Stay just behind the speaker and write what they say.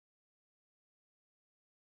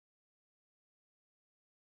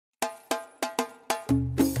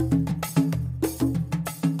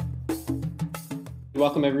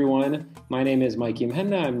Welcome everyone. My name is Mikey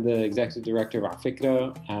Mhenna. I'm the Executive Director of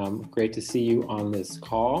Afikra. Great to see you on this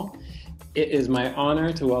call. It is my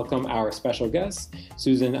honor to welcome our special guest.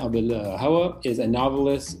 Susan Abulhawa is a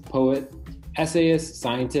novelist, poet, essayist,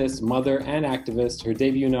 scientist, mother, and activist. Her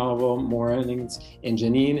debut novel, Mornings in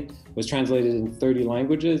Jenin, was translated in 30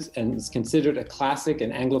 languages and is considered a classic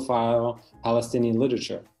in Anglophile Palestinian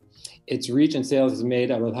literature. Its reach and sales has made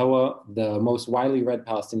Abulhawa the most widely read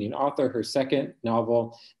Palestinian author. Her second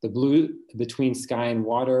novel, The Blue Between Sky and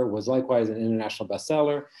Water, was likewise an international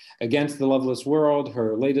bestseller. Against the Loveless World,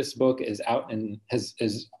 her latest book is out and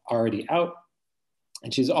is already out.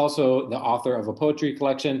 And she's also the author of a poetry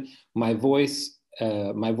collection, My Voice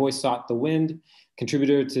Sought the Wind,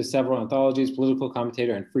 contributor to several anthologies, political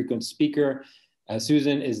commentator, and frequent speaker.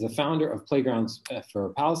 Susan is the founder of Playgrounds for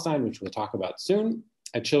Palestine, which we'll talk about soon,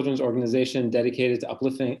 a children's organization dedicated to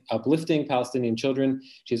uplifting Palestinian children.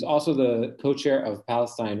 She's also the co-chair of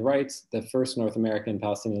Palestine Rights, the first North American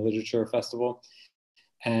Palestinian Literature Festival.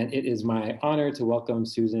 And it is my honor to welcome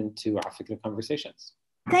Susan to Afikra Conversations.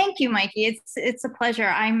 Thank you, Mikey. It's a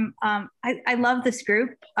pleasure. I love this group.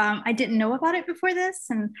 I didn't know about it before this,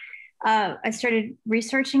 and I started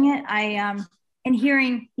researching it. And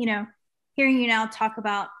hearing you now talk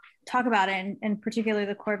about it, and particularly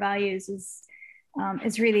the core values is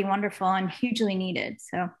really wonderful and hugely needed.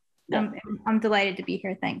 So yeah. I'm delighted to be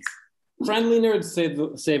here. Thanks. Friendly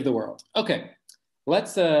nerds save the world. Okay,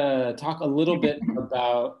 let's talk a little bit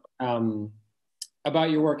about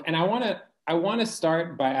your work, and I want to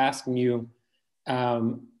start by asking you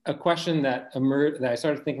a question that I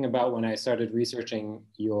started thinking about when I started researching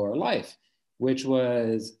your life, which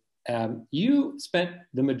was you spent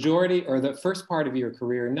the majority or the first part of your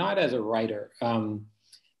career not as a writer.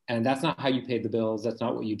 And that's not how you paid the bills. That's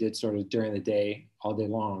not what you did sort of during the day, all day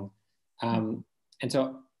long. And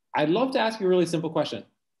so I'd love to ask you a really simple question.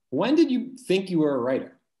 When did you think you were a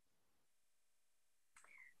writer?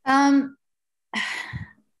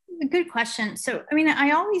 Good question. So, I mean,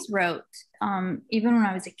 I always wrote, even when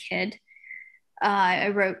I was a kid. I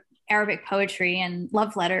wrote Arabic poetry and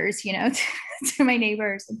love letters, to my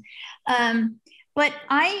neighbors. But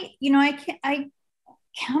I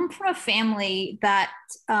come from a family that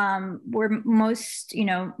where most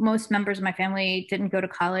members of my family didn't go to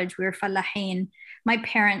college. We were fallahin. My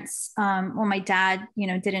parents, my dad,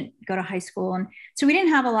 didn't go to high school. And so we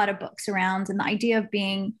didn't have a lot of books around. And the idea of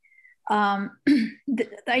being the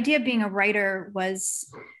idea of being a writer was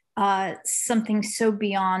something so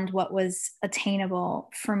beyond what was attainable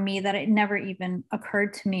for me that it never even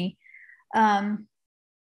occurred to me.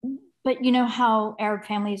 But you know how Arab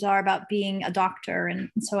families are about being a doctor. And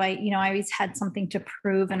so I always had something to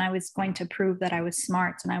prove, and I was going to prove that I was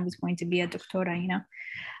smart and I was going to be a doctora,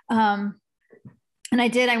 and I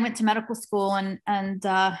did. I went to medical school and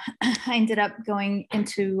I ended up going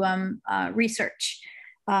into research.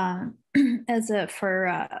 In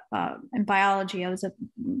biology. I was a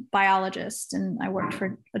biologist and I worked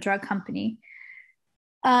for a drug company.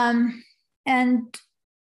 And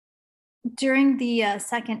during the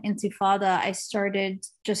second Intifada, I started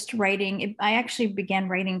just writing. I actually began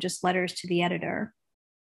writing just letters to the editor.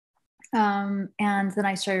 And then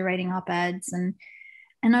I started writing op-eds, and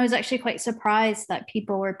I was actually quite surprised that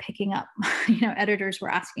people were picking up, editors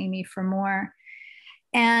were asking me for more.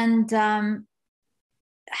 And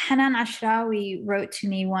Hanan Ashrawi wrote to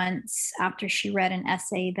me once after she read an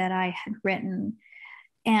essay that I had written.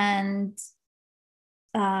 And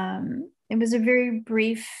it was a very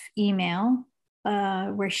brief email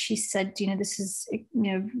where she said, this is,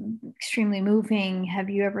 extremely moving. Have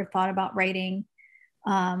you ever thought about writing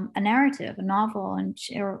a narrative, a novel,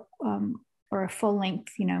 or a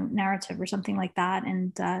full-length, narrative or something like that?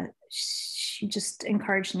 And she just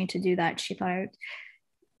encouraged me to do that. She thought I would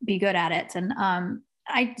be good at it. And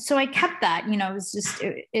so I kept that, it was just,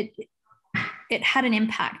 it had an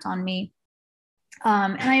impact on me.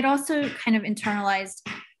 And I had also kind of internalized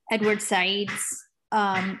Edward Said's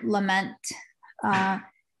lament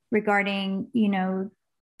regarding,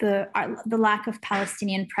 the lack of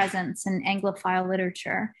Palestinian presence in Anglophile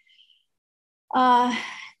literature. And,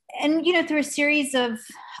 through a series of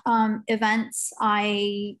events,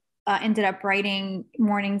 I ended up writing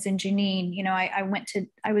Mornings in Jenin. I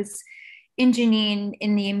was in Jenin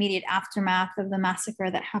in the immediate aftermath of the massacre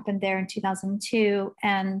that happened there in 2002.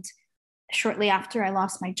 And shortly after, I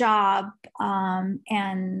lost my job,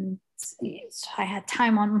 and I had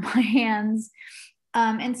time on my hands.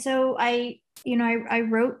 And so I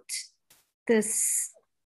wrote this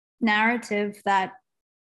narrative that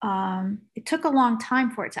it took a long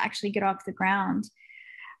time for it to actually get off the ground,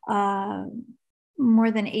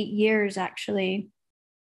 more than 8 years, actually.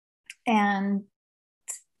 and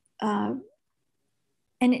uh,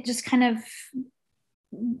 and it just kind of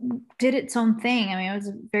did its own thing. I mean, I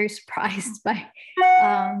was very surprised by,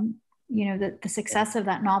 the success of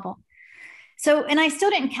that novel. So, and I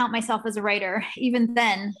still didn't count myself as a writer. Even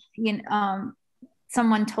then,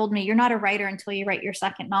 someone told me, you're not a writer until you write your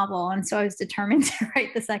second novel. And so I was determined to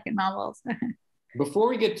write the second novel. Before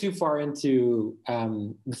we get too far into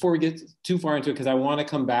it, because I want to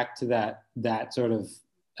come back to that sort of,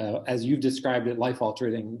 as you've described it,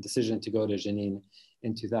 life-altering decision to go to Jenin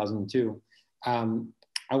in 2002.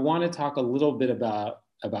 I want to talk a little bit about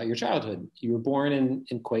your childhood. You were born in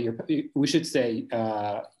Kuwait. We should say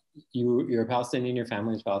you're a Palestinian. Your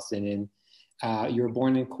family is Palestinian. You were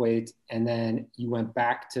born in Kuwait, and then you went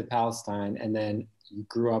back to Palestine, and then you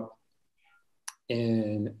grew up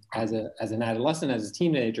as an adolescent, as a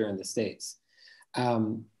teenager in the States.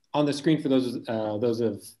 On the screen, for those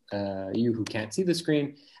of you who can't see the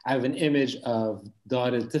screen, I have an image of Dar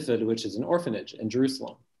al-Tifl, which is an orphanage in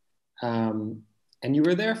Jerusalem. And you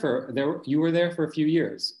were there for a few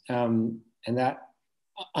years, and that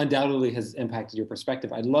undoubtedly has impacted your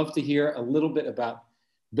perspective. I'd love to hear a little bit about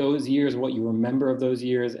those years, what you remember of those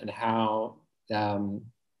years, and how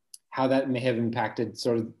that may have impacted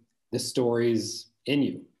sort of the stories in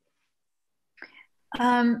you.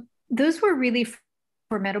 Those were really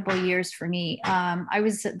formidable years for me. I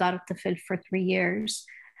was at Dar al-Tifl for 3 years.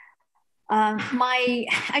 My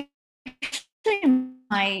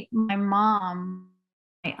mom,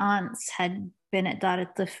 my aunts had been at Dar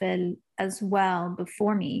al-Tifl as well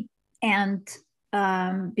before me, and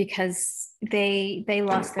because they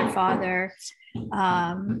lost their father,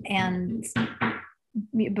 and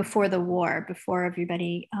before the war, before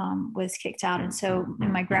everybody was kicked out, and so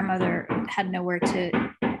my grandmother had nowhere to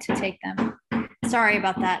take them. Sorry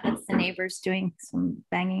about that. That's the neighbors doing some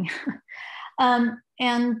banging.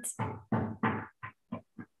 And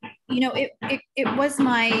it was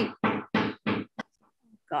my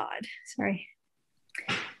God. Sorry.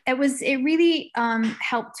 It really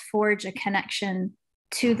helped forge a connection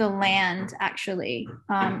to the land, actually,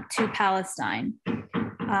 to Palestine.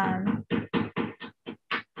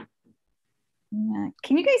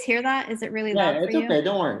 Can you guys hear that? Is it really loud for you? Yeah, it's okay.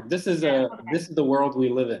 Don't worry. This is the world we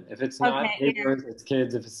live in. If it's not neighbors, it's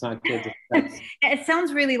kids. If it's not kids, it's it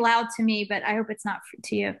sounds really loud to me, but I hope it's not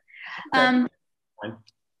to you.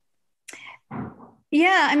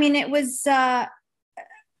 Yeah, I mean, it was, at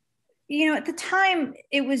the time,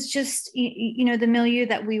 it was just, the milieu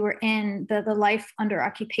that we were in, the life under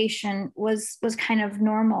occupation was kind of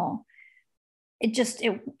normal.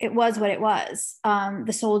 It was what it was.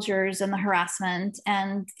 The soldiers and the harassment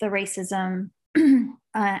and the racism.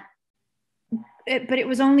 But it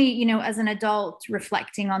was only, as an adult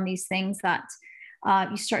reflecting on these things that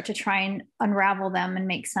you start to try and unravel them and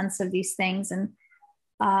make sense of these things. And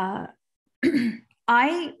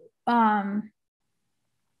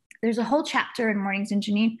there's a whole chapter in Mornings in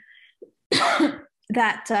Jenin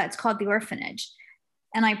that it's called The Orphanage.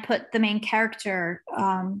 And I put the main character,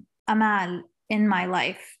 Amal, in my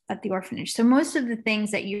life at the orphanage. So most of the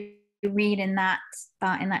things that you read in that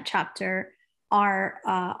chapter are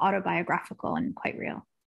autobiographical and quite real.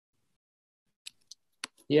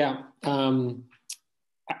 Yeah,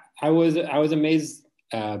 I was amazed.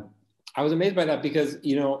 I was amazed by that because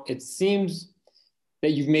it seems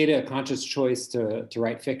that you've made a conscious choice to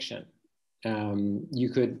write fiction. You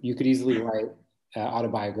could easily write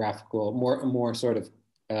autobiographical, more sort of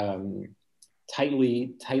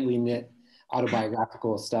tightly knit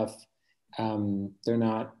autobiographical stuff. They're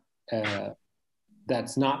not.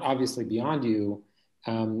 That's not obviously beyond you,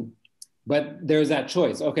 but there's that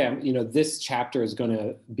choice. Okay, this chapter is going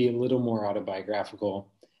to be a little more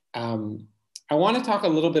autobiographical. I want to talk a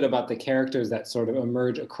little bit about the characters that sort of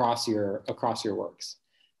emerge across your works.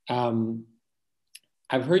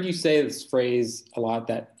 I've heard you say this phrase a lot,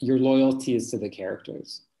 that your loyalty is to the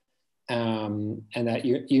characters, and that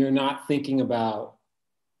you're not thinking about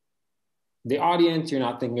the audience, you're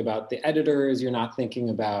not thinking about the editors, you're not thinking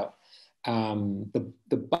about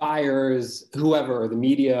the buyers, whoever, or the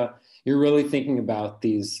media. You're really thinking about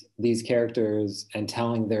these characters and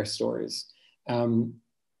telling their stories.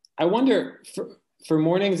 I wonder, for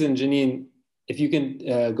Mornings in Jenin, if you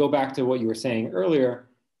can go back to what you were saying earlier,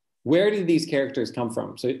 where did these characters come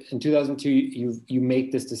from? So in 2002, you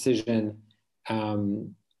make this decision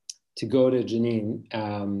to go to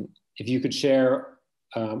Jenin. If you could share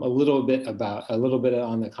a little bit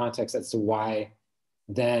on the context as to why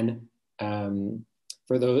then,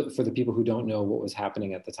 for the people who don't know what was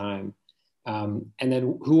happening at the time, and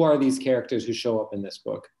then who are these characters who show up in this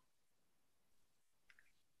book?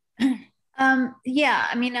 Yeah,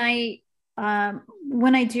 I mean,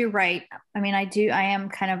 when I do write, I am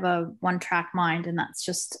kind of a one-track mind, and that's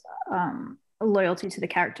just a loyalty to the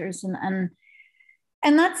characters, and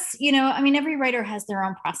that's, I mean, every writer has their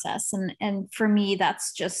own process, and for me,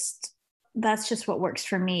 that's just what works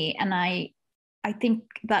for me, and I think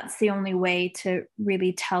that's the only way to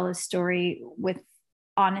really tell a story with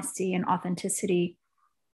honesty and authenticity.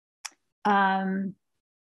 Yeah,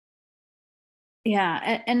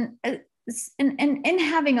 and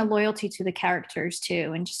having a loyalty to the characters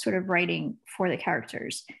too, and just sort of writing for the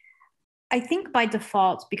characters. I think by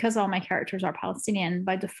default, because all my characters are Palestinian,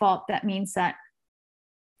 by default that means that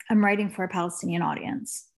I'm writing for a Palestinian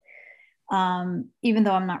audience, even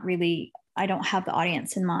though I don't have the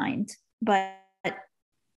audience in mind. But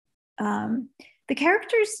the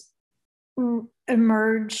characters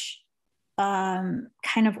emerge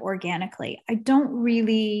kind of organically. I don't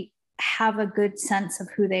really have a good sense of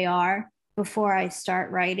who they are before I start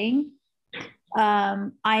writing.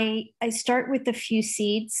 I start with a few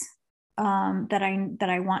seeds that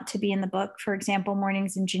I want to be in the book. For example,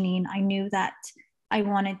 Mornings in Jenin, I knew that I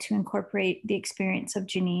wanted to incorporate the experience of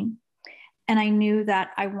Jenin, and I knew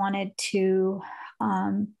that I wanted to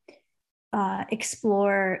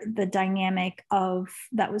explore the dynamic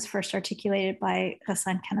that was first articulated by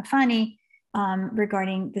Ghassan Kanafani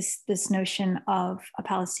regarding this notion of a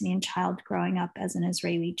Palestinian child growing up as an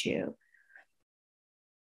Israeli Jew.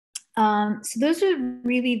 So those are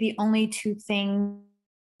really the only two things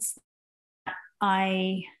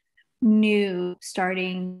I knew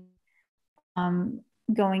starting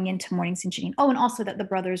going into Mornings in Jenin. Oh, and also that the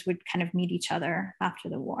brothers would kind of meet each other after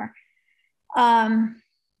the war.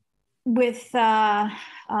 With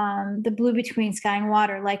The Blue Between Sky and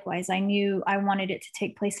Water, likewise, I knew I wanted it to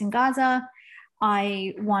take place in Gaza.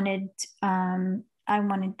 I wanted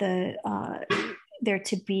there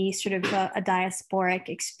to be sort of a diasporic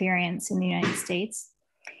experience in the United States.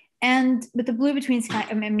 And with The Blue Between Sky,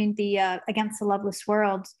 the Against the Loveless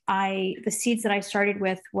World, the seeds that I started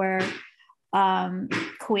with were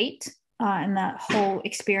Kuwait and that whole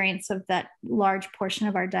experience of that large portion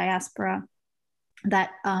of our diaspora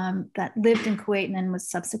that lived in Kuwait and then was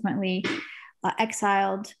subsequently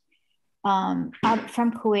exiled out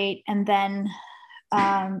from Kuwait, and then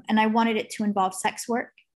and I wanted it to involve sex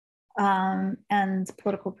work and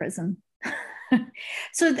political prison.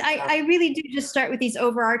 So I really do just start with these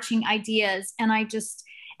overarching ideas, and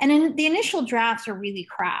in the initial drafts are really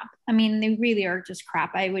crap. I mean, they really are just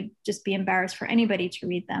crap. I would just be embarrassed for anybody to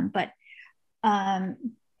read them, but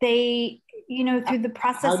they, through the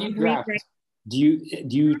process of rewriting. Do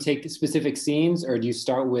you take specific scenes, or do you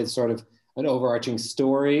start with sort of an overarching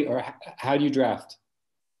story, or how do you draft?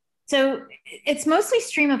 So it's mostly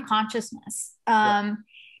stream of consciousness. And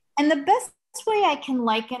the best way I can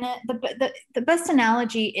liken it, the best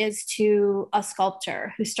analogy is to a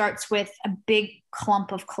sculptor who starts with a big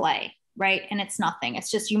clump of clay, right? And it's nothing.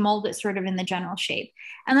 It's just you mold it sort of in the general shape.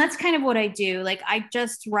 And that's kind of what I do. Like I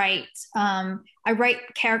just write, I write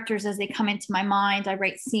characters as they come into my mind. I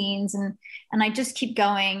write scenes and I just keep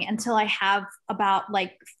going until I have about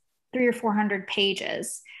like 300 or 400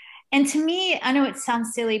 pages. And to me, I know it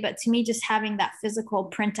sounds silly, but to me, just having that physical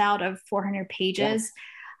printout of 400 pages,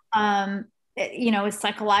 is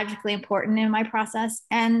psychologically important in my process.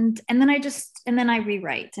 And then I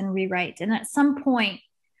rewrite. And at some point,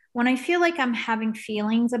 when I feel like I'm having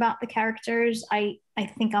feelings about the characters, I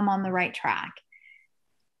think I'm on the right track.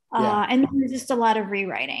 And then there's just a lot of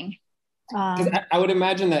rewriting. I would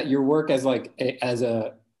imagine that your work as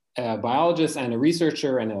a biologist and a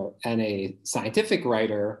researcher and a scientific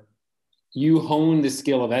writer, you hone the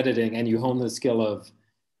skill of editing and you hone the skill of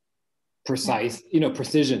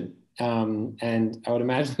precision. And I would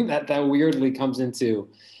imagine that weirdly comes into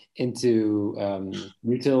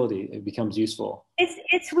utility. It becomes useful.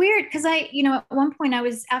 It's weird because at one point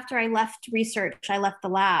after I left research, I left the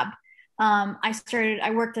lab.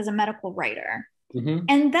 I worked as a medical writer. Mm-hmm.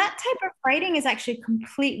 And that type of writing is actually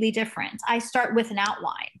completely different. I start with an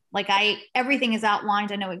outline. Everything is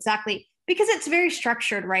outlined. I know exactly, because it's very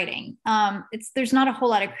structured writing. There's not a whole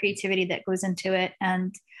lot of creativity that goes into it.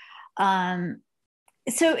 And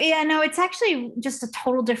it's actually just a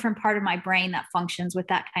total different part of my brain that functions with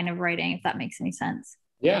that kind of writing, if that makes any sense.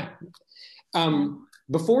 Yeah.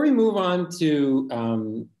 Before we move on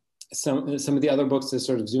to some of the other books to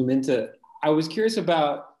sort of zoom into, I was curious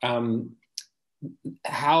about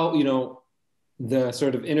how, the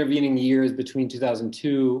sort of intervening years between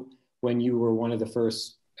 2002, when you were one of the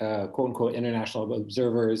first quote unquote international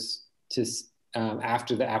observers to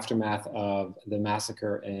after the aftermath of the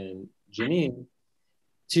massacre in Jenin,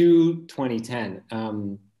 to 2010.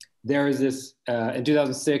 there is this, in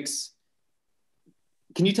 2006,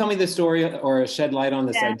 can you tell me the story or shed light on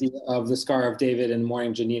this idea of the Scar of David and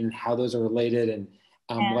Morning Jenin and how those are related and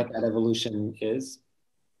what that evolution is?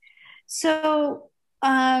 So,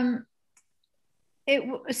 so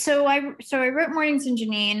I wrote Mornings in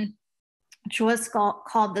Jenin, which was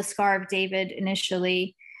called The Scar of David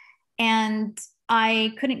initially, and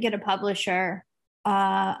I couldn't get a publisher.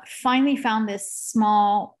 Finally found this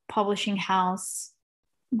small publishing house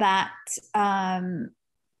that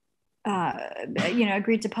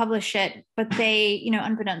agreed to publish it, but they,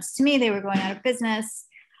 unbeknownst to me, they were going out of business.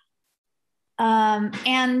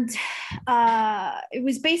 And it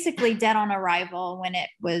was basically dead on arrival when it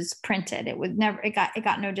was printed. It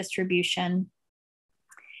got no distribution.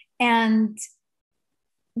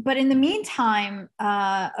 But in the meantime,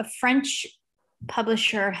 a French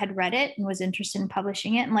publisher had read it and was interested in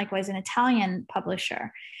publishing it, and likewise an Italian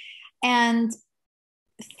publisher. And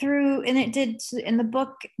the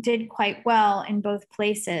book did quite well in both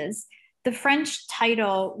places. The French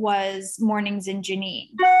title was Mornings in Jenin,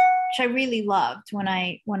 which I really loved when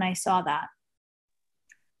I saw that.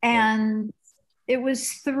 And it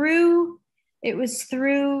was through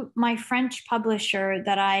my French publisher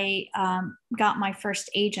that I got my first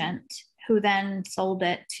agent, who then sold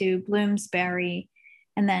it to Bloomsbury.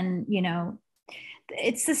 And then,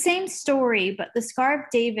 it's the same story, but the Scar of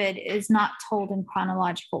David is not told in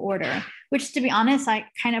chronological order, which, to be honest, I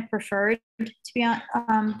kind of preferred, to be honest.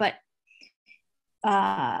 But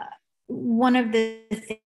one of the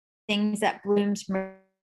things that Bloomsbury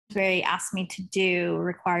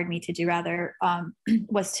required me to do rather,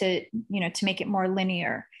 was to make it more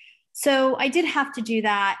linear. So I did have to do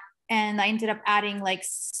that. And I ended up adding like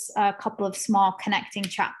a couple of small connecting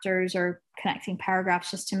chapters or connecting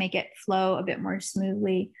paragraphs just to make it flow a bit more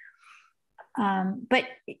smoothly. But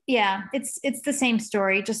yeah, it's the same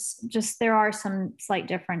story. Just there are some slight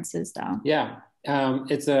differences though. Yeah,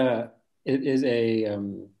 there's a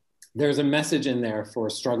message in there for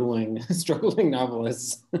struggling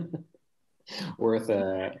novelists worth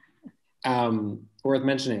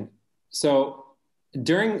mentioning. So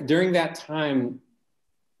during that time,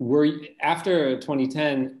 after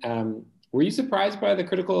 2010, were you surprised by the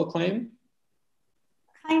critical acclaim?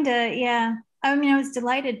 Kinda, yeah. I mean, I was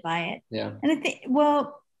delighted by it. Yeah. And I think,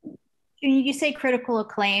 well, you say critical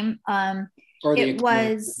acclaim. The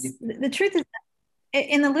truth is,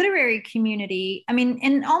 in the literary community, I mean,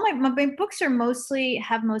 and all my books have mostly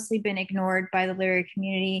been ignored by the literary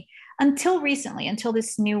community until recently, until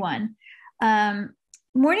this new one.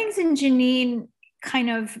 Mornings in Jenin kind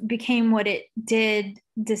of became what it did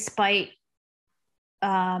despite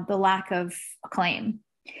the lack of acclaim.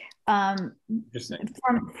 Interesting.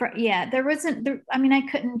 There wasn't. I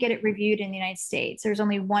couldn't get it reviewed in the United States. There's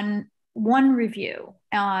only one review,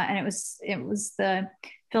 and it was the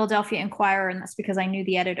Philadelphia Inquirer, and that's because I knew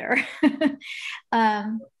the editor.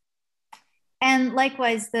 And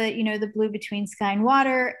likewise, the Blue Between Sky and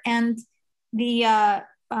Water, and the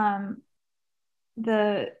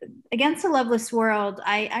Against a Loveless World,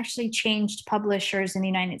 I actually changed publishers in the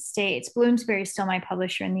United States. Bloomsbury is still my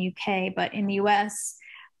publisher in the UK, but in the US,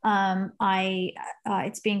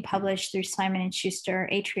 it's being published through Simon & Schuster,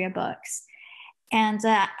 Atria Books. And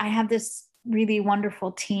I have this really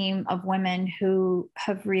wonderful team of women who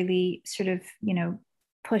have really sort of,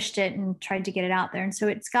 pushed it and tried to get it out there. And so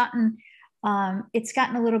it's gotten a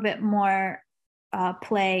little bit more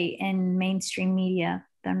play in mainstream media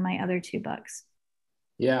than my other two books.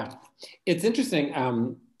 Yeah, it's interesting.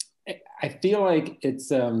 I feel like it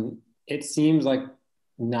seems like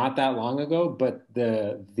not that long ago, but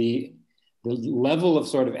the level of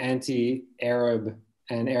sort of anti-Arab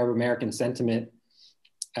and Arab American sentiment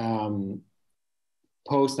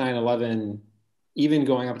post 9/11, even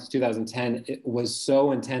going up to 2010, it was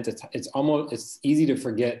so intense. It's easy to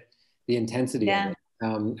forget the intensity of it.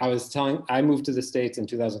 I moved to the States in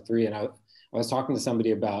 2003, and I was talking to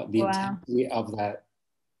somebody about the intensity of that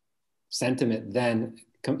sentiment then,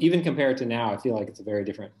 even compared to now. I feel like it's a very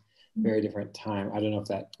different time. I don't know if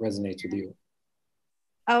that resonates with you.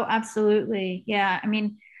 Oh, absolutely. Yeah. I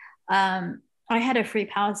mean, I had a Free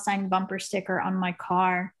Palestine bumper sticker on my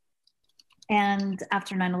car, and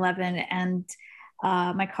after 9/11, and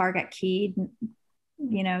my car got keyed,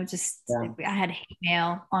 I had hate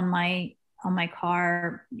mail on my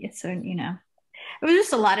car. So, it was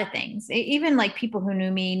just a lot of things. Even like people who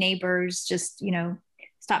knew me, neighbors, just,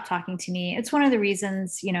 stopped talking to me. It's one of the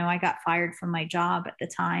reasons, I got fired from my job at the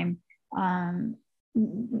time,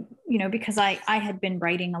 because I had been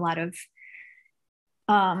writing a lot of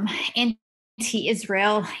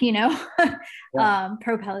anti-Israel,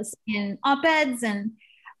 pro-Palestinian op-eds, and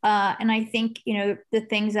And I think, the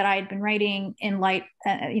things that I had been writing in light,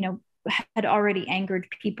 had already angered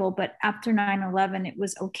people. But after 9/11, it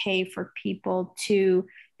was okay for people to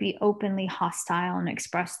be openly hostile and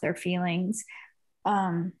express their feelings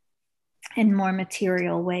in more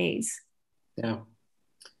material ways. Yeah,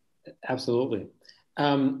 absolutely.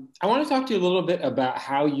 I want to talk to you a little bit about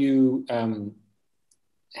how you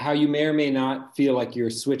may or may not feel like you're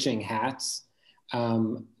switching hats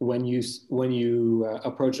when you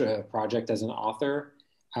approach a project as an author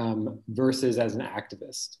versus as an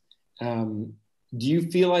activist. Do you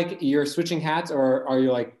feel like you're switching hats, or are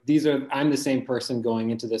you like, I'm the same person going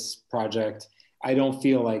into this project? I don't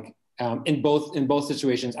feel like in both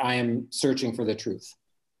situations I am searching for the truth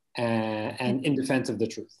and in defense of the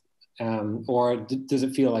truth. Or does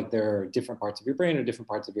it feel like there are different parts of your brain or different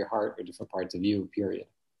parts of your heart or different parts of you, period?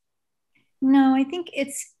 No, I think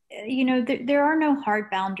it's, there are no hard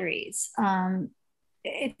boundaries.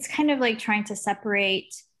 It's kind of like trying to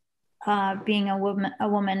separate being a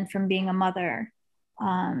woman from being a mother.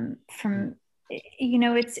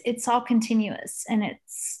 It's all continuous, and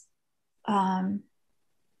it's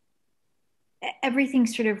everything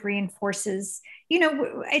sort of reinforces,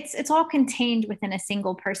 it's all contained within a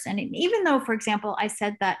single person. And even though, for example, I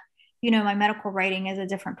said that, my medical writing is a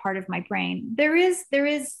different part of my brain, there is,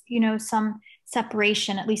 some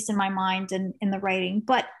separation, at least in my mind and in the writing,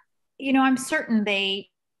 but, I'm certain they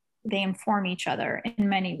inform each other in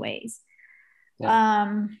many ways.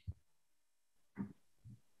 Yeah.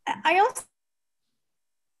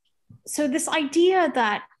 So this idea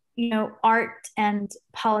that, art and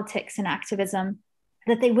politics and activism,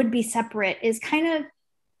 that they would be separate, is kind of,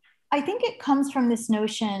 I think it comes from this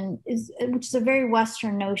notion, which is a very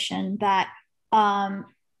Western notion, that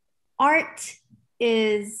art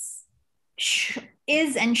is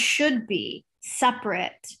and should be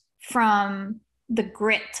separate from the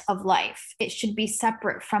grit of life. It should be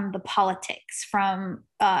separate from the politics, from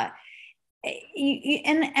and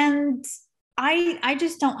I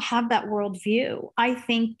just don't have that worldview. I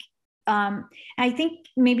think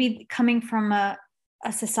maybe coming from a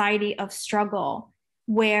society of struggle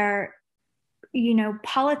where,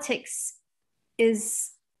 politics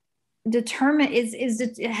has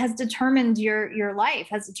determined your life,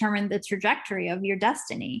 has determined the trajectory of your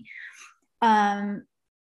destiny.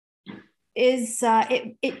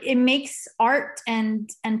 It makes art and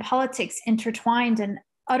politics intertwined and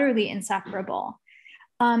utterly inseparable.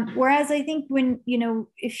 Whereas I think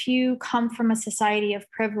if you come from a society of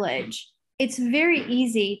privilege, it's very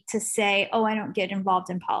easy to say, oh, I don't get involved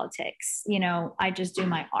in politics. I just do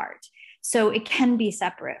my art. So it can be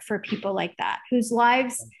separate for people like that, whose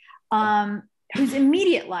lives, whose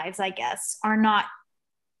immediate lives, I guess, are not,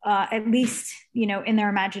 at least, in their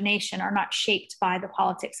imagination, are not shaped by the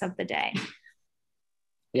politics of the day.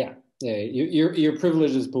 Yeah. Your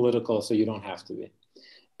privilege is political, so you don't have to be.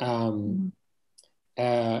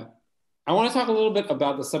 I want to talk a little bit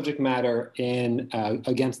about the subject matter in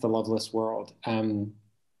Against the Loveless World.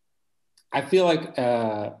 I feel like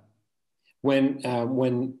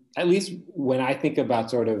when at least when I think about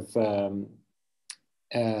sort of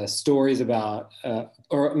stories about,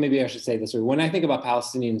 or maybe I should say this, or when I think about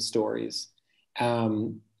Palestinian stories,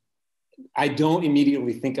 I don't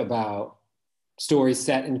immediately think about stories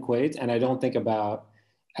set in Kuwait, and I don't think about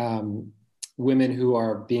women who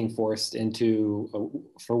are being forced into,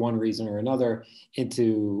 for one reason or another,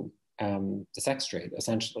 into the sex trade,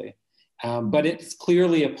 essentially. But it's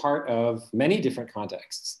clearly a part of many different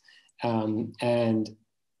contexts. And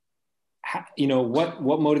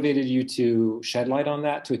what motivated you to shed light on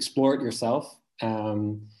that, to explore it yourself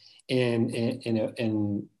in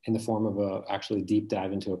the form of a actually deep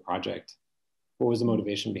dive into a project? What was the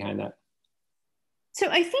motivation behind that? So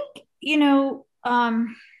I think,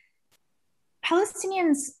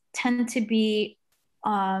 Palestinians tend to be,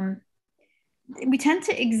 we tend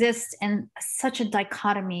to exist in such a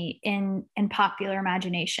dichotomy in popular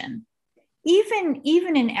imagination, even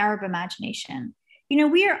in Arab imagination.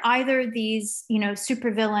 We are either these,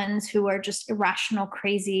 supervillains who are just irrational,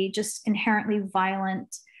 crazy, just inherently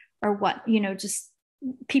violent, or what, just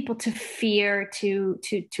people to fear, to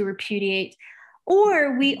repudiate,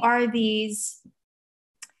 or we are these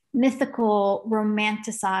mythical,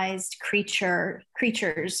 romanticized creatures,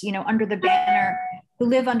 under the banner, who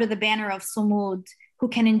live under the banner of Sumud, who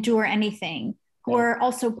can endure anything, who are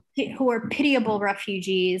pitiable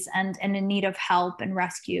refugees and in need of help and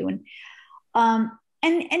rescue. And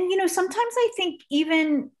sometimes I think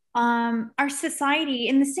even our society,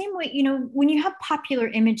 in the same way, when you have popular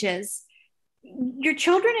images, your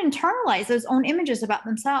children internalize those own images about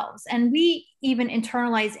themselves, and we even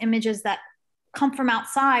internalize images that come from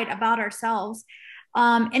outside about ourselves.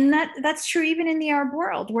 And that's true even in the Arab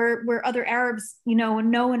world, where other Arabs, know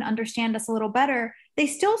and understand us a little better. They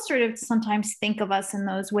still sort of sometimes think of us in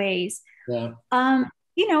those ways. Yeah.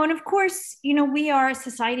 And of course, we are a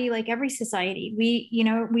society like every society.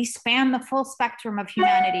 We span the full spectrum of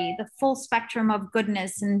humanity, the full spectrum of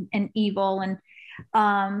goodness and evil, and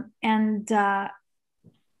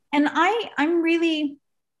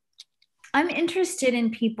I'm interested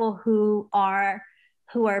in people who are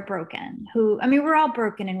broken. We're all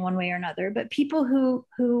broken in one way or another, but people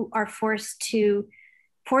who are forced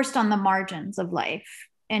on the margins of life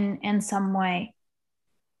in some way.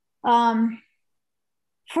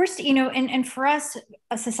 Forced, and for us,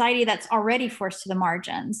 a society that's already forced to the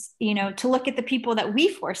margins, to look at the people that we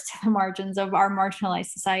force to the margins of our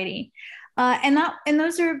marginalized society. And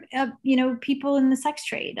those are, people in the sex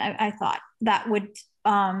trade. I thought that would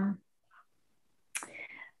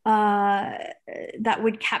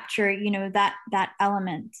capture, that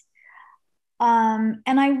element. And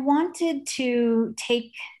I wanted to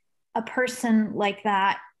take a person like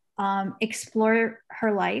that, explore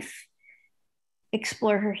her life,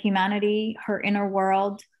 explore her humanity, her inner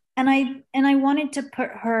world. And I wanted to put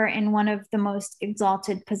her in one of the most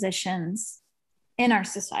exalted positions in our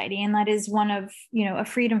society. And that is one of, a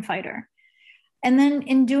freedom fighter. And then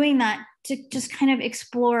in doing that, to just kind of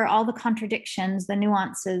explore all the contradictions, the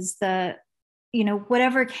nuances, the,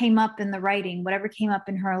 whatever came up in the writing, whatever came up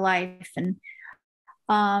in her life, and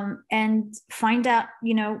find out,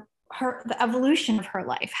 the evolution of her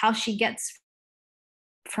life, how she gets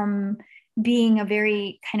from being a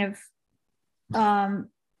very kind of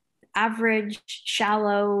average,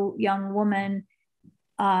 shallow young woman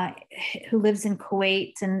who lives in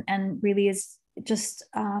Kuwait and really is just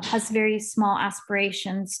has very small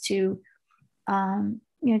aspirations to,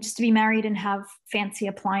 just to be married and have fancy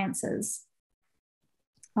appliances.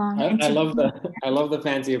 I love the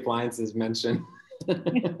fancy appliances mention.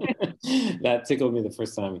 That tickled me the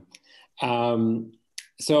first time.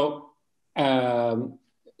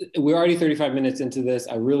 We're already 35 minutes into this.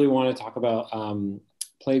 I really want to talk about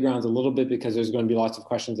Playgrounds a little bit because there's going to be lots of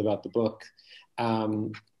questions about the book.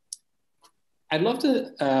 I'd love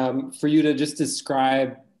to for you to just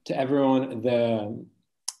describe to everyone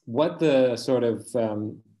what the sort of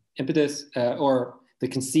impetus or the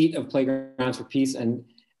conceit of Playgrounds for Peace and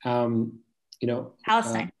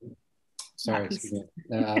Palestine. Sorry, excuse me.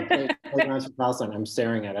 Playgrounds for Palestine. I'm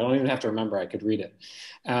staring at it. I don't even have to remember. I could read it.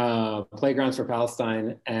 Playgrounds for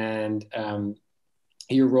Palestine and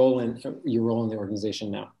your role in the organization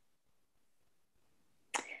now.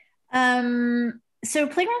 So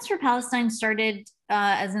Playgrounds for Palestine started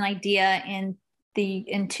as an idea in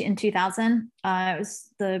 2000. It was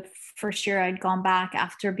the first year I'd gone back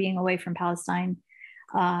after being away from Palestine,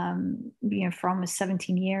 for almost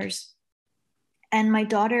 17 years. And my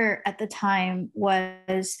daughter at the time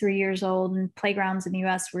was 3 years old, and playgrounds in the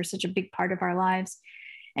US were such a big part of our lives.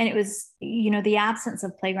 And it was, the absence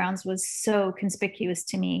of playgrounds was so conspicuous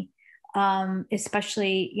to me,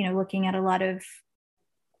 especially, looking at a lot of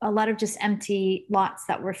just empty lots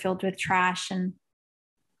that were filled with trash and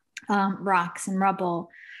rocks and rubble.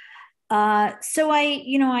 So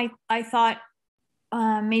I thought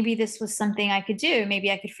maybe this was something I could do.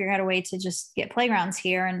 Maybe I could figure out a way to just get playgrounds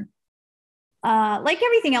here. And like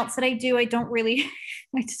everything else that I do, I don't really,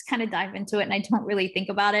 I just kind of dive into it and I don't really think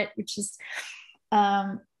about it, which is,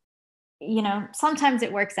 sometimes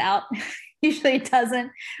it works out. Usually it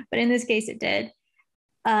doesn't, but in this case it did.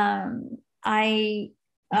 I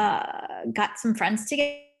got some friends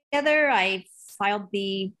together. I filed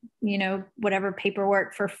the, whatever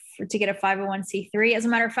paperwork to get a 501c3. As a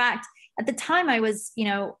matter of fact, at the time I was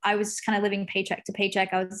kind of living paycheck to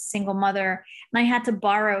paycheck. I was a single mother and I had to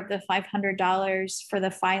borrow the $500 for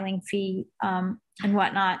the filing fee and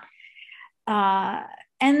whatnot.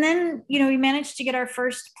 And then, we managed to get our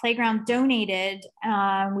first playground donated.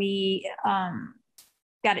 We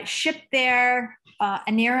got it shipped there.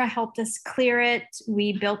 Anira helped us clear it.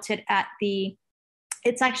 We built it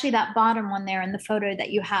it's actually that bottom one there in the photo that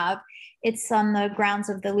you have. It's on the grounds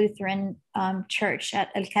of the Lutheran church at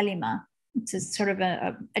Al Kalima. It's a sort of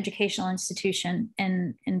a educational institution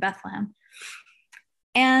in Bethlehem.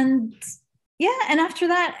 And and after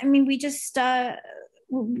that, we just,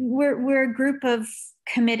 we're a group of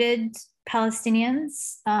committed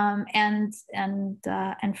Palestinians and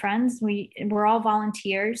friends. We're all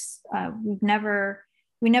volunteers. We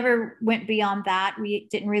never went beyond that. We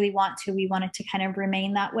didn't really want to. We wanted to kind of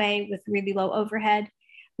remain that way with really low overhead.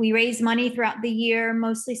 We raised money throughout the year,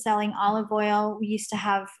 mostly selling olive oil. We used to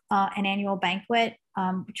have an annual banquet,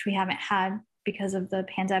 which we haven't had because of the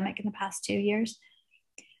pandemic in the past 2 years.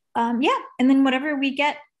 Yeah, and then whatever we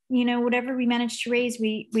get, whatever we manage to raise,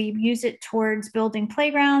 we use it towards building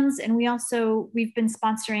playgrounds. And we've been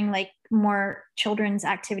sponsoring like more children's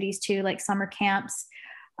activities too, like summer camps.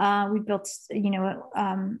 We built,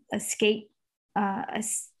 a skate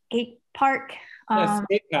park.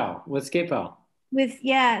 Skate Pal. What's Skate Pal?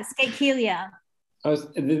 Skate Helia.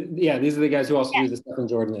 These are the guys who also do the stuff in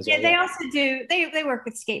Jordan as well. Yeah, they also do. They work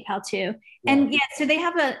with Skate Pal too, and so they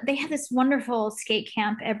have this wonderful skate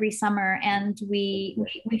camp every summer, and we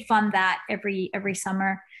fund that every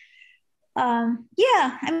summer. I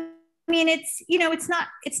mean, it's not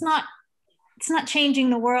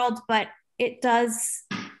changing the world, but it does.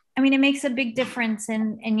 I mean, it makes a big difference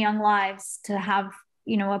in young lives to have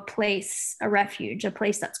a place, a refuge, a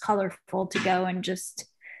place that's colorful to go and just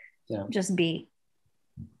be.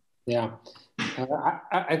 Yeah,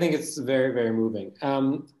 I think it's very, very moving.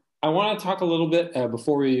 I want to talk a little bit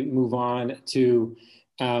before we move on to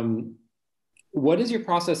what is your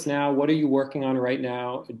process now? What are you working on right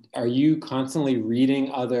now? Are you constantly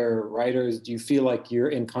reading other writers? Do you feel like you're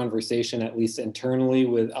in conversation, at least internally,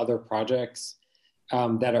 with other projects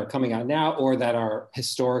that are coming out now or that are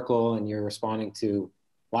historical and you're responding to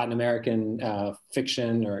Latin American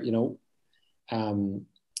fiction or,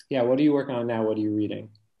 what are you working on now? What are you reading?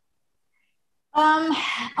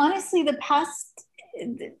 Honestly,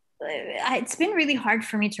 it's been really hard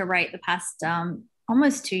for me to write the past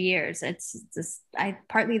almost 2 years. It's just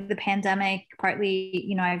partly the pandemic,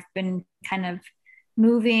 partly I've been kind of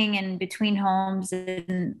moving and between homes,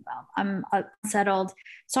 and I'm unsettled,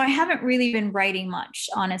 so I haven't really been writing much.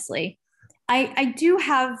 Honestly, I do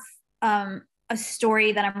have a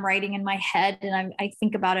story that I'm writing in my head, and I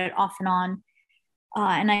think about it off and on.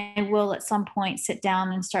 And I will at some point sit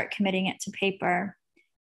down and start committing it to paper.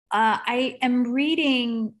 I am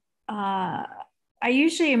reading. I'm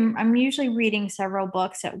usually reading several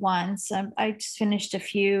books at once. I just finished a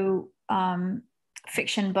few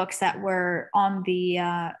fiction books that were on the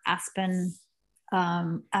Aspen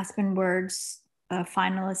Words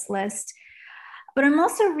finalist list. But I'm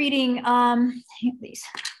also reading a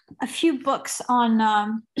few books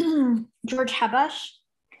on George Habash.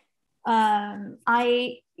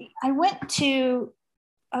 I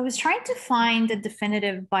was trying to find a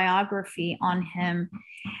definitive biography on him,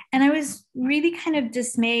 and I was really kind of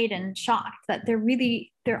dismayed and shocked that there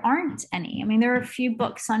aren't any. I mean, there are a few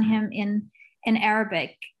books on him in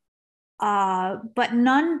Arabic, but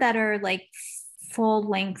none that are like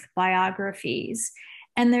full-length biographies,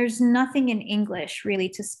 and there's nothing in English really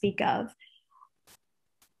to speak of.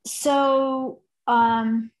 So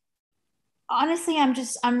honestly, I'm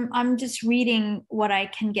just reading what I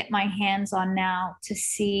can get my hands on now to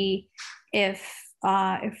see if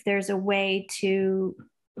there's a way to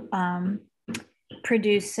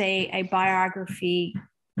produce a biography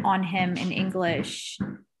on him in English,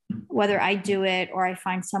 whether I do it or I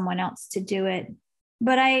find someone else to do it.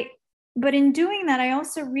 But in doing that, I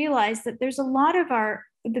also realized that there's a lot of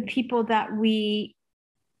the people that we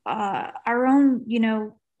our own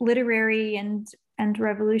literary and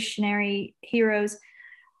revolutionary heroes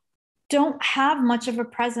don't have much of a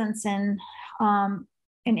presence in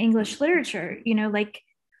English literature.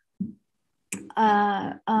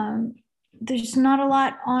 There's not a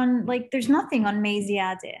lot on, there's nothing on May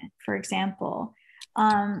Ziadeh, for example.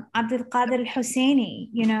 Abdul Qadir al-Husseini,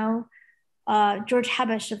 George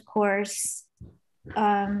Habash, of course.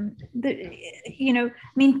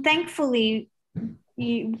 Thankfully,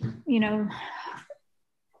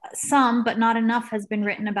 some, but not enough, has been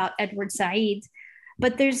written about Edward Said,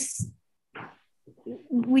 but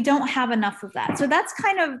we don't have enough of that. So that's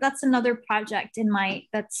another project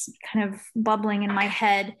that's kind of bubbling in my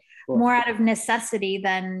head, more out of necessity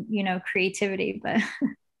than creativity. But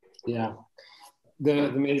yeah,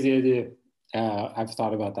 the May I've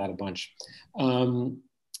thought about that a bunch.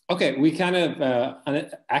 Okay, we kind of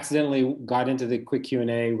accidentally got into the quick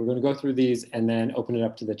Q&A. We're going to go through these and then open it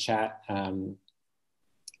up to the chat.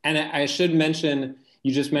 And I should mention,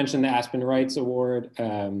 you just mentioned the Aspen Rights Award,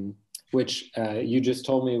 which you just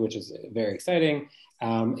told me, which is very exciting.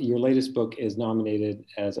 Your latest book is nominated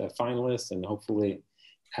as a finalist, and hopefully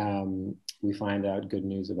we find out good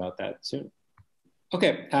news about that soon.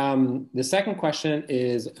 Okay, the second question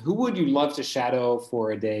is, who would you love to shadow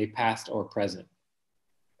for a day, past or present?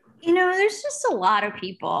 There's just a lot of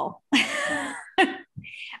people.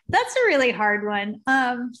 That's a really hard one.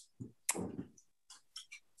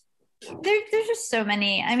 There's just so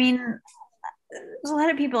many. I mean, there's a lot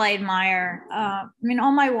of people I admire.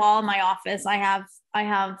 On my wall in my office, I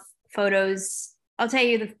have photos I'll tell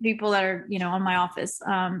you the people that are, on my office.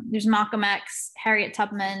 There's Malcolm X, Harriet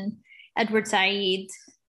Tubman, Edward Said,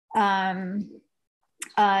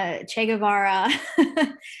 Che Guevara,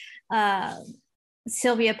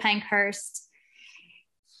 Sylvia Pankhurst.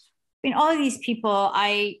 I mean, all of these people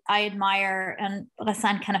I admire, and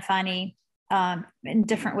Ghassan Kanafani, in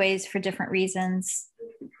different ways for different reasons.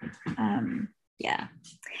 Yeah.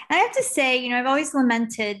 And I have to say, I've always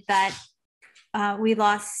lamented that we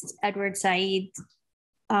lost Edward Said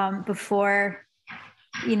before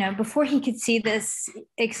he could see this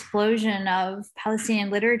explosion of Palestinian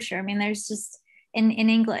literature. I mean, there's just in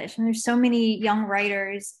English, and there's so many young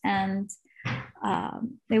writers, and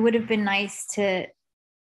it would have been nice to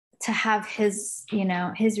have his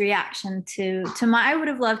reaction to my, I would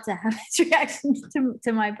have loved to have his reaction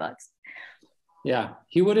to my books. Yeah,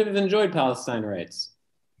 he would have enjoyed Palestine rights.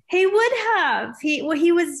 He would have. He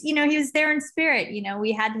was there in spirit.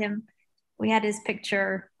 We had his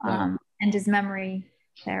picture and his memory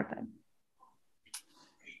there. But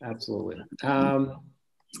absolutely.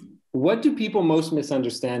 What do people most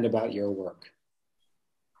misunderstand about your work?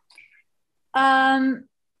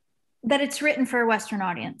 That it's written for a Western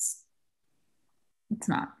audience. It's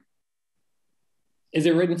not. Is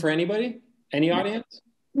it written for anybody? Any audience?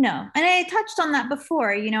 No. And I touched on that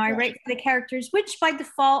before. I write for the characters, which by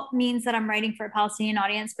default means that I'm writing for a Palestinian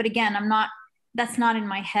audience. But again, that's not in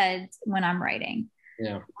my head when I'm writing.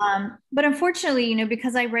 Yeah. But unfortunately,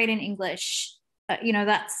 because I write in English, that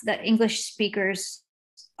English speakers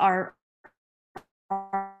are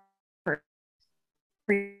but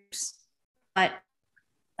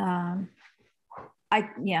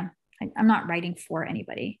I'm not writing for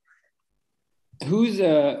anybody. Who's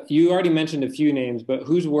you already mentioned a few names, but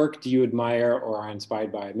whose work do you admire or are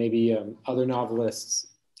inspired by? Maybe other novelists.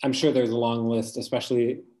 I'm sure there's a long list,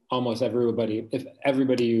 especially almost everybody, if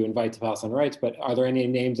everybody you invite to Palestine Rights, but are there any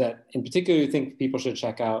names that in particular you think people should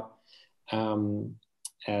check out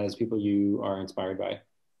as people you are inspired by?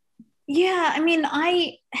 Yeah, I mean,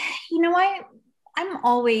 I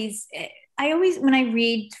always, when I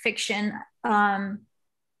read fiction, I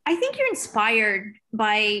think you're inspired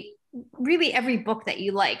by really every book that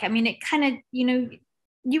you like. I mean, it kind of, you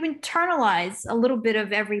internalize a little bit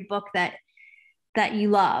of every book that you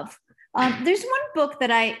love. There's one book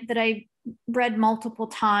that I read multiple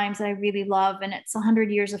times that I really love, and it's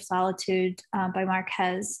 100 Years of Solitude by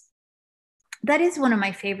Marquez. That is one of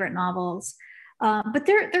my favorite novels. But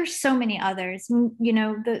there's so many others.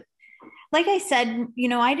 Like I said,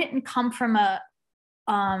 I didn't come from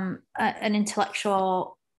an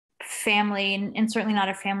intellectual family, and certainly not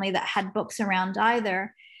a family that had books around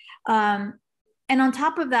either. And on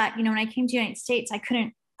top of that, when I came to the United States,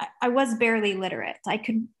 I was barely literate. I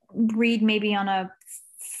could read maybe on a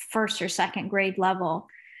first or second grade level.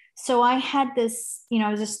 So I had this, I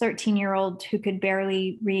was this 13-year-old who could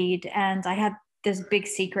barely read, and I had this big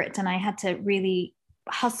secret, and I had to really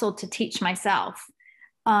hustle to teach myself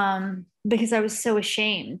because I was so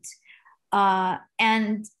ashamed.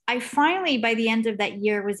 And I finally, by the end of that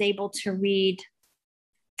year, was able to read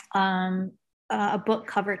a book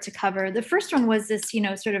cover to cover. The first one was this,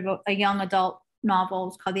 sort of a young adult novel.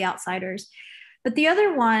 It's called The Outsiders. But the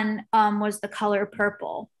other one was The Color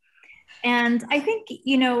Purple. And I think,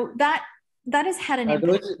 that has had an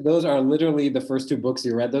impact. Those are literally the first two books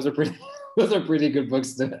you read. Those are pretty good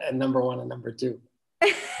books at number one and number two.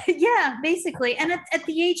 Yeah, basically. And at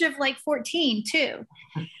the age of like 14 too.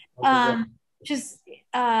 Just,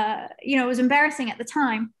 it was embarrassing at the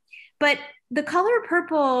time. But The Color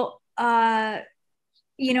Purple, has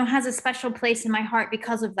a special place in my heart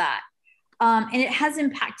because of that. And it has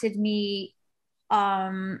impacted me.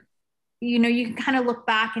 You can kind of look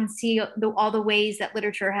back and see all the ways that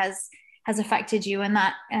literature has affected you, and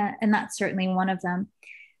that's certainly one of them.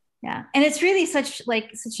 Yeah, and it's really such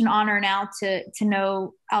an honor now to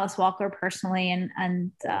know Alice Walker personally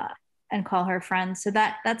and call her friend. So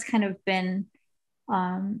that's kind of been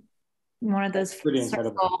one of those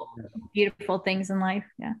beautiful things in life.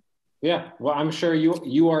 Yeah. Yeah. Well, I'm sure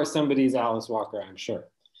you are somebody's Alice Walker. I'm sure.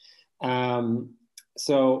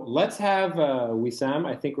 So let's have Wissam.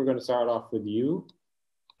 I think we're going to start off with you.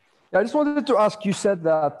 I just wanted to ask, you said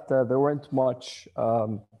that there weren't much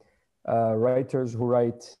writers who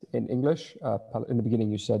write in English. In the beginning,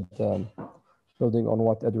 you said, building on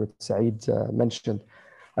what Edward Said mentioned,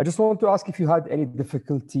 I just want to ask if you had any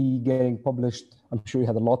difficulty getting published. I'm sure you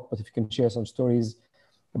had a lot, but if you can share some stories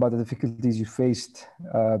about the difficulties you faced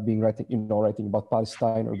writing about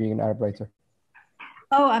Palestine or being an Arab writer.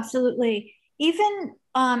 Oh, absolutely. Even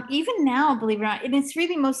now, believe it or not, and it's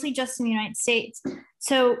really mostly just in the United States.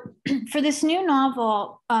 So for this new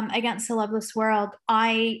novel, Against the Loveless World,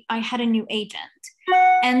 I had a new agent.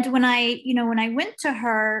 And when I went to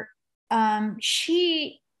her,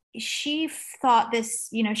 she thought this,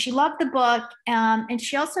 she loved the book. And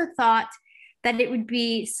she also thought that it would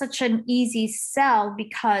be such an easy sell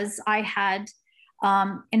because I had,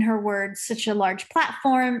 in her words, such a large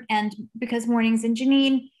platform, and because Mornings in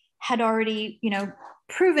Jenin had already,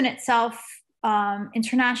 proven itself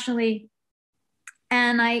internationally.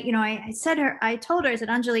 And I told her, I said,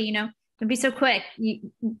 Anjali, don't be so quick.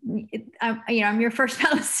 I'm your first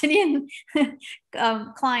Palestinian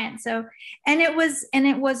client. So, and it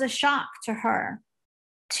was a shock to her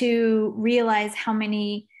to realize how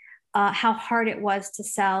hard it was to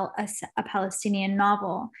sell a Palestinian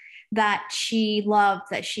novel that she loved,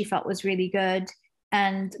 that she felt was really good,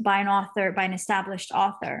 and by an established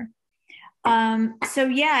author. So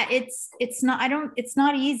yeah, it's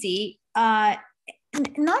not easy.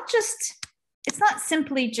 It's not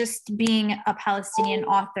simply just being a Palestinian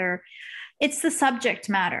author. It's the subject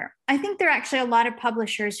matter. I think there are actually a lot of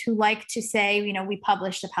publishers who like to say, we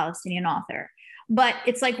published a Palestinian author, but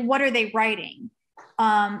it's like, what are they writing?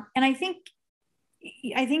 And I think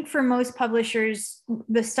for most publishers,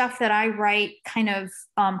 the stuff that I write kind of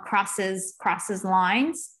crosses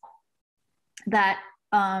lines that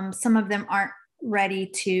some of them aren't ready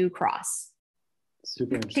to cross.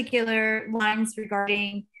 Super particular lines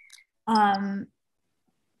regarding,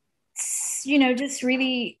 just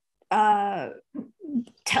really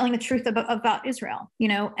telling the truth about Israel,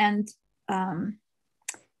 and and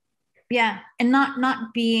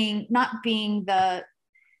not being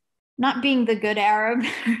the good Arab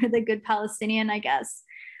or the good Palestinian, I guess,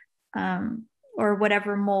 or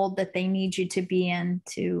whatever mold that they need you to be in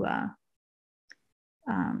to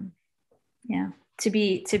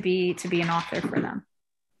be an author for them.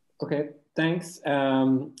 Okay, thanks.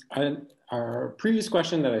 Our previous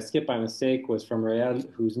question that I skipped by mistake was from Rayal,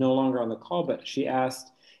 who's no longer on the call, but she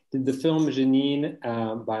asked, did the film Jenin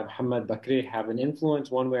by Muhammad Bakri have an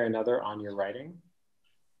influence one way or another on your writing?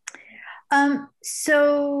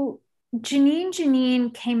 So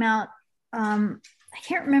Jenin came out, I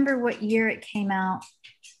can't remember what year it came out,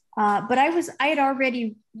 but I had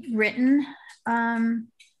already written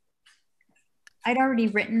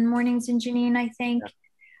Mornings in Jenin, I think.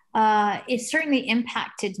 It certainly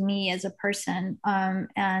impacted me as a person,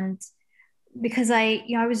 and because I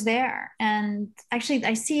was there. And actually,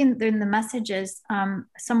 I see in the messages,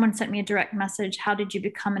 someone sent me a direct message: "How did you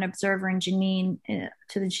become an observer in Jenin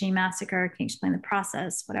to the Jenin massacre? Can you explain the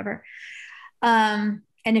process?" Whatever. And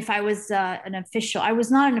if I was an official, I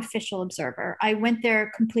was not an official observer. I went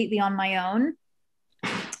there completely on my own.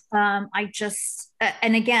 I just,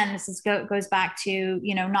 and again, this goes back to,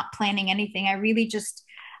 not planning anything.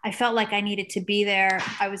 I felt like I needed to be there.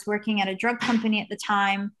 I was working at a drug company at the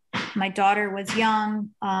time. My daughter was young.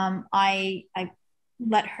 I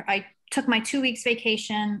took my 2 weeks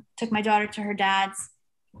vacation, took my daughter to her dad's,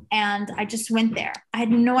 and I just went there. I had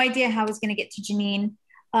no idea how I was going to get to Jenin.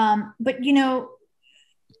 But,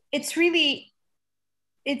 it's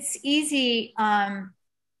easy,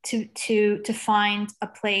 to find a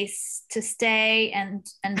place to stay and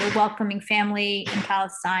a welcoming family in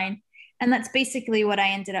Palestine. And that's basically what I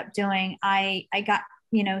ended up doing. I got,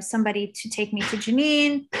 somebody to take me to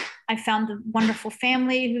Jenin. I found a wonderful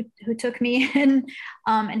family who took me in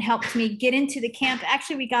and helped me get into the camp.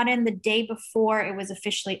 Actually, we got in the day before it was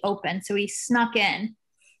officially open. So we snuck in.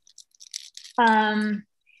 And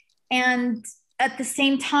at the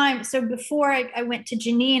same time, so before I went to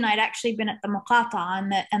Jenin, I'd actually been at the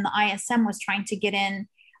Muqata, and the ISM was trying to get in.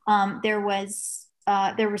 There were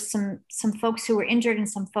some folks who were injured and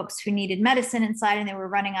some folks who needed medicine inside, and they were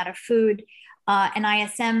running out of food. And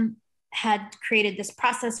ISM had created this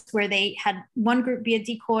process where they had one group be a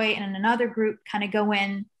decoy and another group kind of go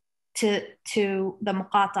in to the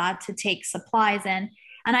Muqata to take supplies in.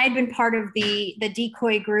 And I had been part of the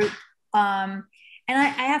decoy group. And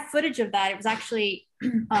I have footage of that. It was actually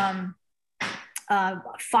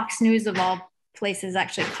Fox News of all places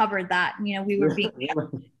actually covered that. We were being, we were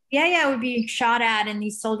being shot at, and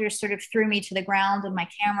these soldiers sort of threw me to the ground, and my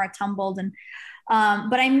camera tumbled. And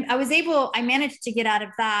but I managed to get out of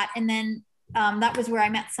that, and then that was where I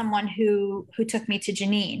met someone who took me to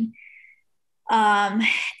Jenin,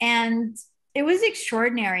 and it was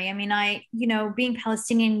extraordinary. I mean, being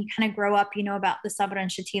Palestinian, you kind of grow up, about the Sabra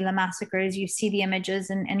and Shatila massacres, you see the images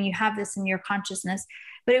and you have this in your consciousness,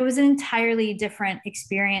 but it was an entirely different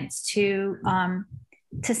experience to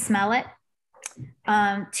smell it,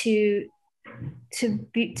 to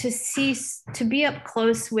be up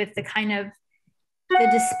close with the kind of the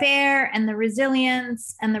despair and the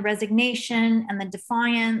resilience and the resignation and the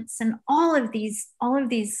defiance and all of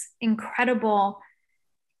these incredible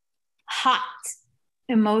hot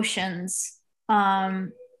emotions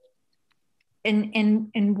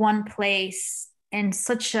in one place, and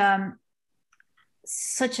such a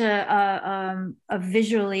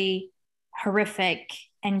visually horrific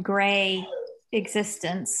and gray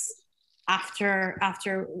existence after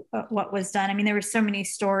what was done. I mean, there were so many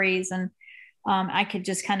stories, and I could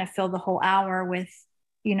just kind of fill the whole hour with,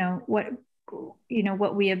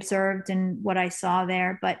 what we observed and what I saw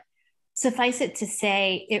there. But suffice it to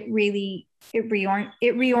say, it reoriented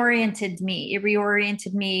me. It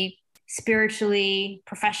reoriented me spiritually,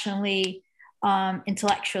 professionally,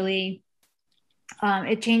 intellectually.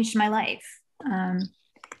 It changed my life.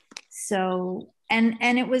 So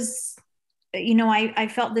it was, I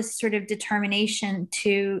felt this sort of determination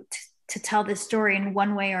to tell this story in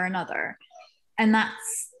one way or another. And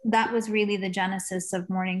that was really the genesis of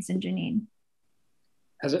Mornings in Jenin.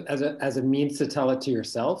 As a means to tell it to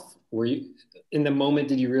yourself, were you, in the moment,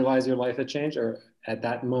 did you realize your life had changed, or at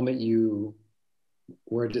that moment you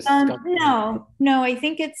were just no, I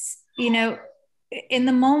think it's, in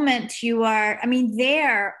the moment you are,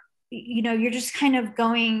 there, you're just kind of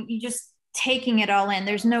going, you just taking it all in.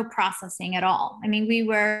 There's no processing at all. I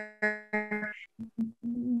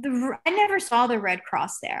never saw the Red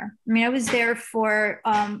Cross there. I was there for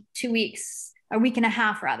 2 weeks, a week and a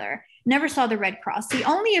half rather. Never saw the Red Cross. The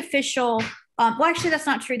only official, well, actually that's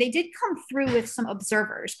not true. They did come through with some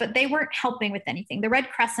observers, but they weren't helping with anything. The Red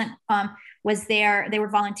Crescent was there. They were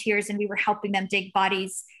volunteers, and we were helping them dig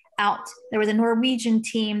bodies out. There was a Norwegian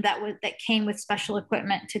team that came with special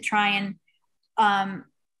equipment to try and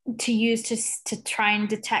to try and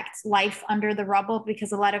detect life under the rubble,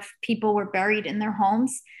 because a lot of people were buried in their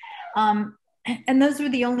homes. And those were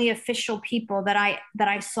the only official people that I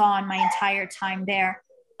saw in my entire time there.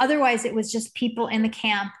 Otherwise, it was just people in the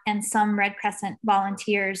camp and some Red Crescent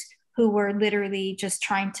volunteers who were literally just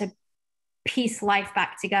trying to piece life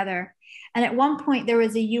back together. And at one point there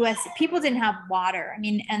was people didn't have water.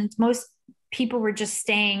 And most people were just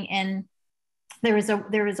staying in, there was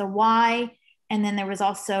a Y, and then there was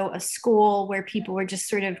also a school where people were just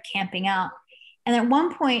sort of camping out. And at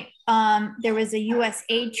one point, there was a US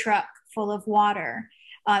aid truck full of water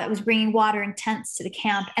that was bringing water in tents to the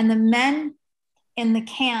camp. And the men in the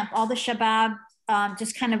camp, all the Shabab,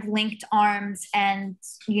 just kind of linked arms and,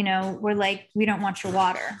 were like, we don't want your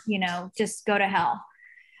water, just go to hell.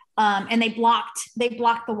 And they blocked the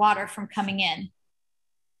water from coming in.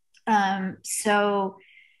 So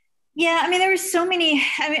yeah, there were so many,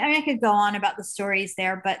 I could go on about the stories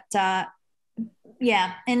there, but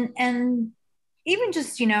yeah. And even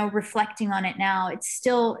just, reflecting on it now, it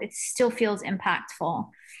still feels impactful.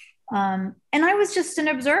 And I was just an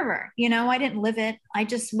observer, I didn't live it. I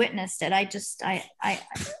just witnessed it.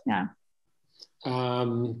 Yeah.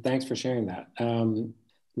 Thanks for sharing that.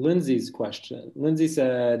 Lindsay's question. Lindsay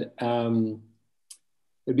said,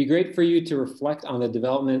 it'd be great for you to reflect on the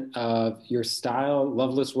development of your style.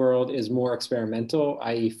 Loveless World is more experimental,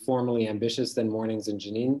 i.e. formally ambitious than Mornings in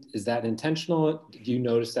Jenin. Is that intentional? Do you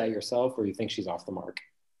notice that yourself, or you think she's off the mark?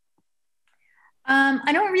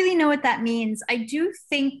 I don't really know what that means. I do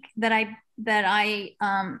think that I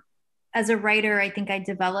as a writer, I think I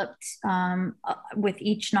developed with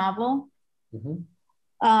each novel. Mm-hmm.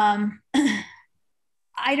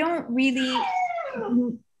 I don't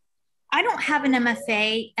have an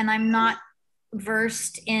MFA, and I'm not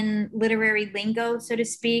versed in literary lingo, so to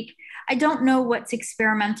speak. I don't know what's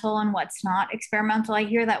experimental and what's not experimental. I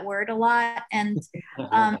hear that word a lot. And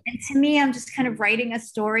to me, I'm just kind of writing a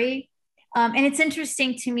story. And it's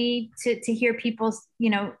interesting to me to hear people,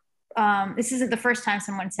 this isn't the first time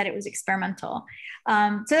someone said it was experimental.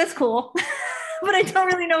 So that's cool, but I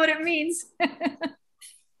don't really know what it means.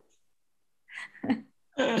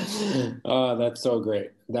 Oh, that's so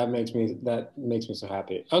great. That makes me so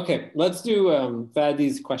happy. Okay, let's do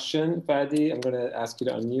Fadi's question. Fadi, I'm going to ask you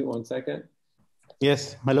to unmute 1 second.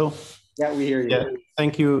 Yes, hello. Yeah, we hear you. Yeah,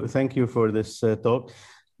 thank you for this talk.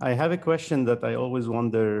 I have a question that I always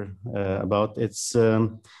wonder about. It's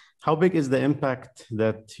how big is the impact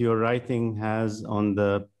that your writing has on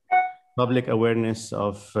the public awareness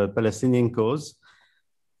of Palestinian cause?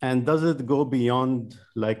 And does it go beyond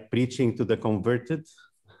like preaching to the converted?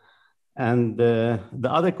 And the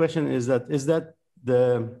other question is that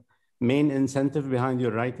the main incentive behind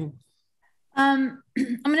your writing? I'm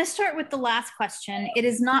going to start with the last question. It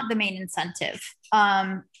is not the main incentive.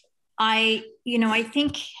 I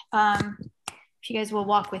think if you guys will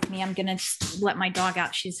walk with me, I'm going to let my dog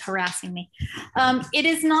out. She's harassing me. It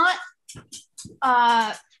is not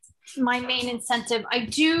my main incentive. I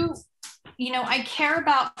do, I care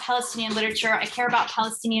about Palestinian literature. I care about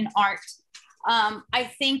Palestinian art.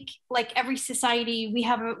 I think, like every society, we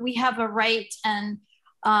have a right and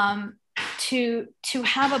to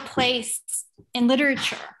have a place in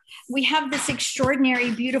literature. We have this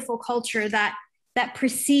extraordinary, beautiful culture that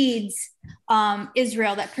precedes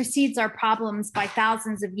Israel, that precedes our problems by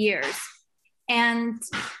thousands of years, and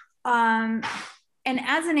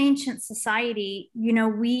as an ancient society,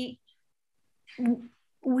 we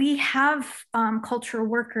have cultural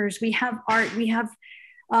workers, we have art, we have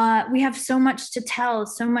so much to tell,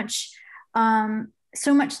 so much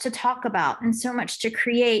to talk about, and so much to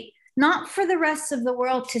create, not for the rest of the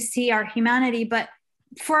world to see our humanity, but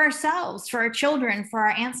for ourselves, for our children, for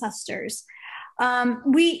our ancestors.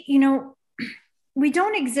 We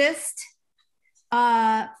don't exist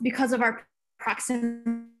because of our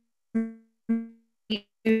proximity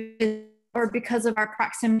or because of our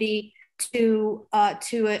proximity to a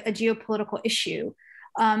geopolitical issue.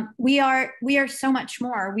 We are so much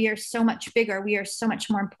more. We are so much bigger. We are so much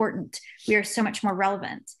more important. We are so much more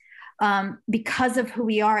relevant because of who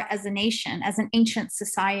we are as a nation, as an ancient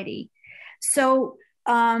society. So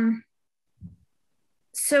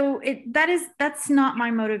that's not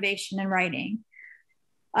my motivation in writing.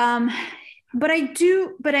 But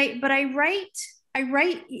I write,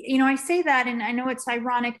 I say that, and I know it's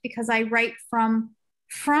ironic because I write from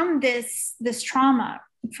this trauma,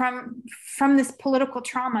 from this political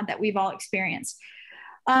trauma that we've all experienced.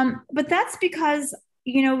 But that's because,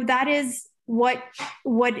 that is what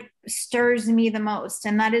stirs me the most.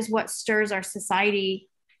 And that is what stirs our society,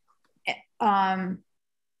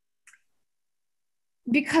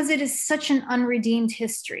 because it is such an unredeemed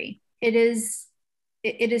history. It is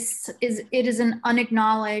an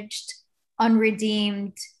unacknowledged,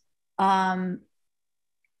 unredeemed part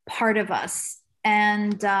of us,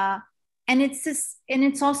 and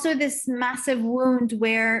it's also this massive wound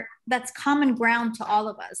where that's common ground to all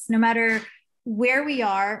of us, no matter where we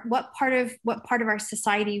are, what part of our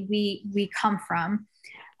society we come from,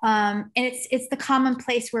 and it's the common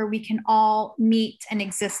place where we can all meet and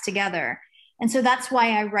exist together. And so that's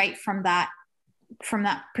why I write from that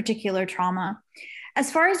particular trauma.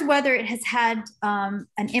 As far as whether it has had an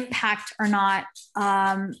impact or not,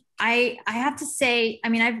 I have to say,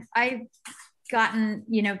 I've gotten,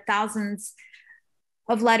 thousands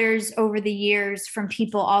of letters over the years from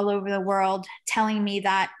people all over the world telling me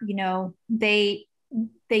that, they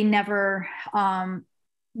never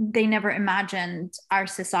imagined our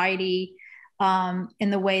society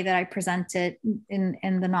in the way that I present it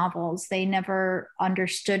in the novels. They never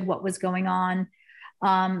understood what was going on.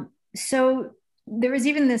 So there was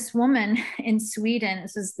even this woman in Sweden.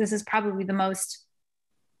 This is probably the most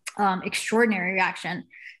extraordinary reaction.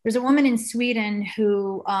 There's a woman in Sweden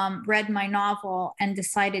who read my novel and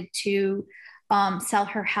decided to sell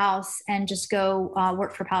her house and just go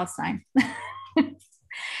work for Palestine.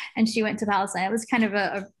 And she went to Palestine. It was kind of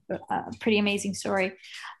a pretty amazing story.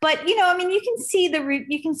 But you can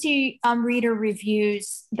see reader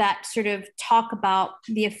reviews that sort of talk about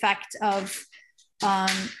the effect of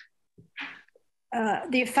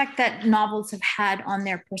the effect that novels have had on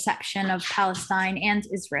their perception of Palestine and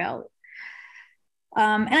Israel.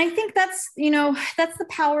 And I think that's the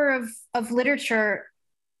power of literature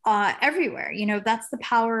everywhere. That's the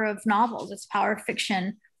power of novels. It's the power of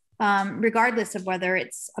fiction, regardless of whether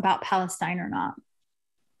it's about Palestine or not.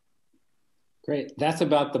 Great. That's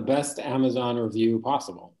about the best Amazon review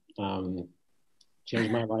possible.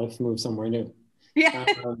 Changed my life, moved somewhere new. Yeah.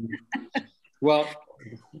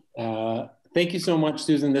 Thank you so much,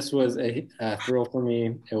 Susan. This was a thrill for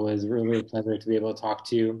me. It was really a pleasure to be able to talk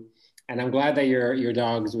to you. And I'm glad that your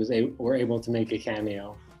dogs were able to make a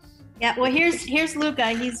cameo. Yeah, well, here's Luca.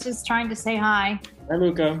 He's just trying to say hi. Hi,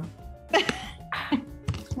 Luca.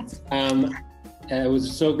 It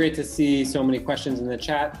was so great to see so many questions in the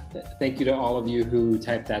chat. Thank you to all of you who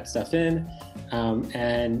typed that stuff in.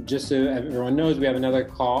 And just so everyone knows, we have another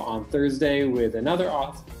call on Thursday with another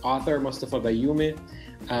author, Mustafa Bayoumi.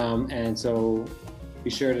 And so be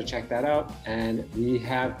sure to check that out. And we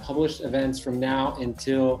have published events from now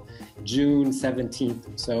until June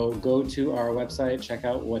 17th. So go to our website, check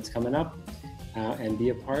out what's coming up, and be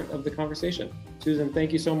a part of the conversation. Susan,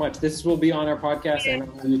 thank you so much. This will be on our podcast and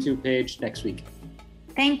on our YouTube page next week.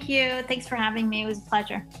 Thank you. Thanks for having me. It was a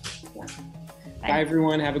pleasure. Yeah. Bye,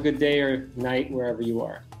 everyone. Have a good day or night wherever you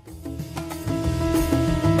are.